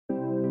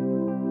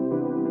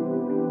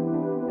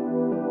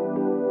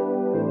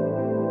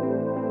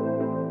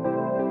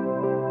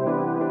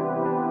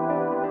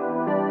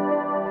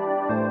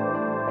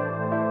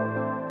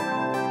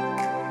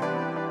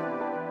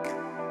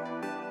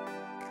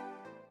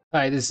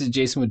Hi, this is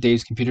Jason with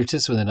Dave's Computer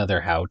Tips with another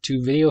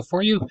how-to video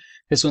for you.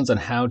 This one's on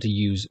how to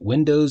use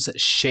Windows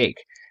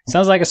Shake.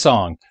 Sounds like a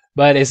song,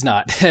 but it's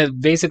not.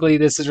 Basically,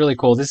 this is really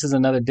cool. This is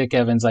another Dick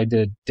Evans. I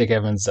did Dick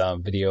Evans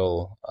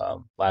video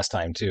last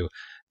time too,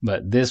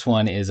 but this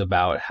one is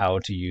about how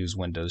to use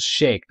Windows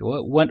Shake.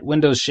 What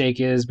Windows Shake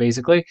is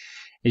basically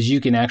is you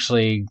can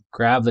actually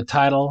grab the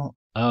title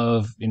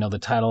of the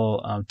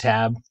title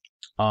tab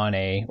on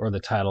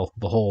the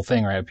whole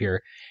thing right up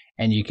here,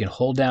 and you can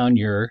hold down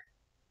your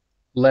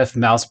left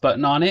mouse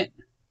button on it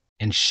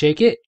and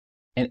shake it,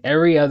 and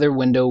every other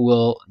window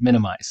will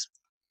minimize.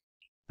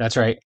 That's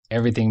right,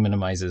 everything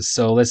minimizes.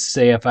 So let's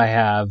say if I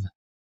have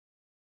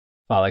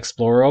File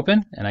Explorer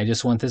open and I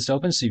just want this to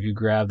open, so if you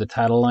grab the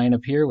title line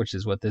up here, which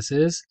is what this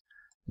is,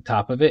 the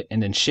top of it,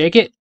 and then shake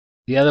it,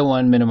 the other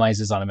one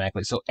minimizes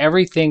automatically. So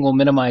everything will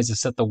minimize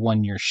except the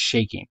one you're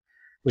shaking,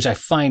 which I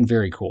find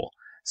very cool.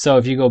 So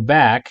if you go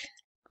back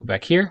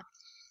here.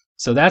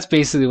 So that's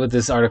basically what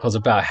this article is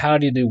about. How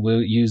do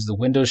you use the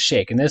Windows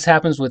Shake? And this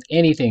happens with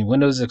anything.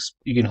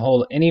 You can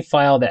hold any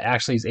file that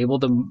actually is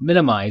able to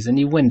minimize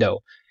any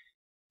window.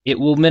 It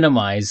will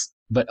minimize,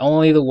 but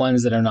only the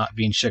ones that are not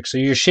being shook. So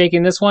you're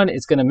shaking this one,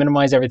 it's going to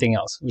minimize everything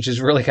else, which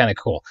is really kind of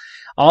cool.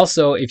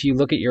 Also, if you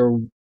look at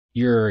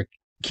your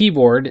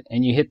keyboard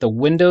and you hit the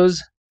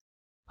Windows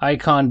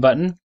icon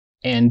button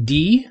and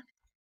D,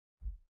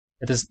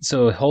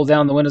 so hold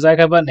down the Windows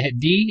icon button, hit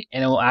D,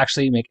 and it will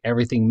actually make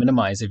everything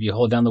minimize. If you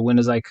hold down the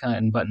Windows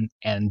icon button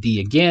and D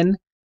again,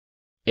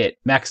 it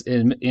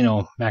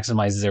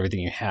maximizes everything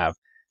you have.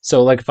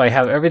 So like if I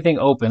have everything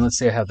open, let's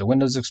say I have the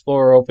Windows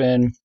Explorer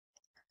open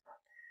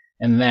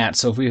and that.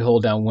 So if we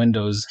hold down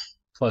Windows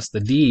plus the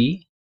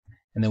D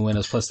and then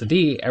Windows plus the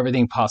D,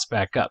 everything pops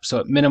back up. So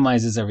it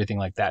minimizes everything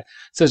like that.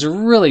 So it's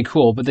really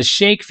cool, but the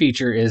shake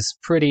feature is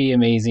pretty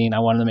amazing. I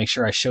wanted to make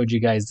sure I showed you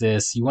guys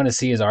this. You want to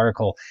see his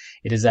article,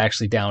 it is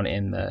actually down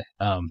in the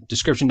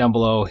description down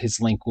below. His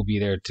link will be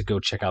there to go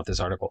check out this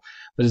article.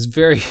 But it's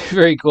very,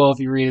 very cool if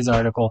you read his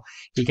article.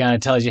 He kind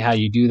of tells you how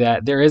you do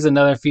that. There is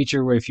another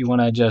feature where if you want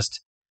to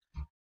just,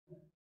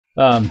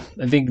 I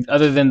think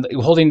other than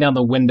holding down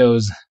the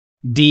Windows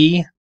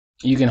D,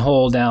 you can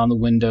hold down the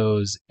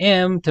Windows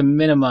M to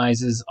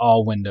minimizes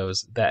all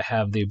windows that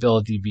have the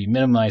ability to be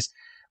minimized,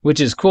 which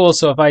is cool.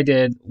 So if I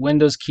did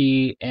Windows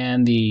key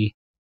and the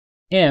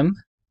M,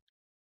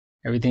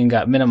 everything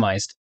got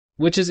minimized,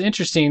 which is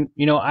interesting.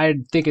 I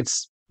think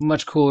it's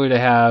much cooler to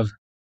have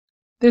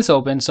this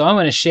open. So I'm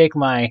going to shake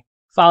my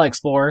File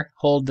Explorer,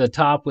 hold the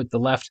top with the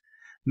left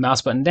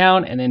mouse button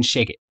down, and then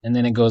shake it, and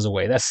then it goes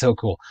away. That's so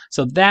cool.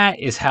 So that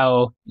is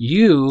how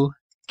you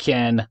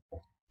can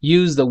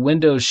use the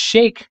Windows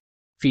Shake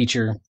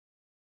feature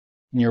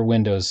in your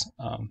Windows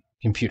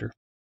computer.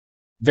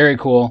 Very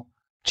cool.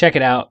 Check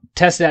it out.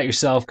 Test it out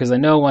yourself, because I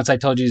know once I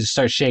told you to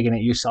start shaking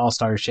it, you all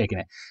started shaking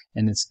it,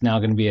 and it's now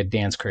going to be a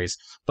dance craze.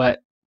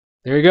 But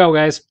there you go,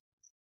 guys.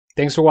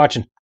 Thanks for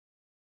watching.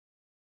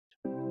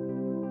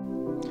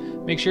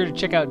 Make sure to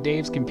check out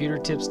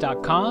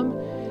DavesComputerTips.com,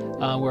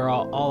 where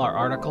all our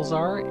articles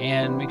are,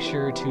 and make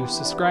sure to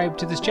subscribe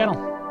to this channel.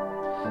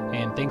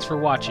 And thanks for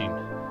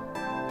watching.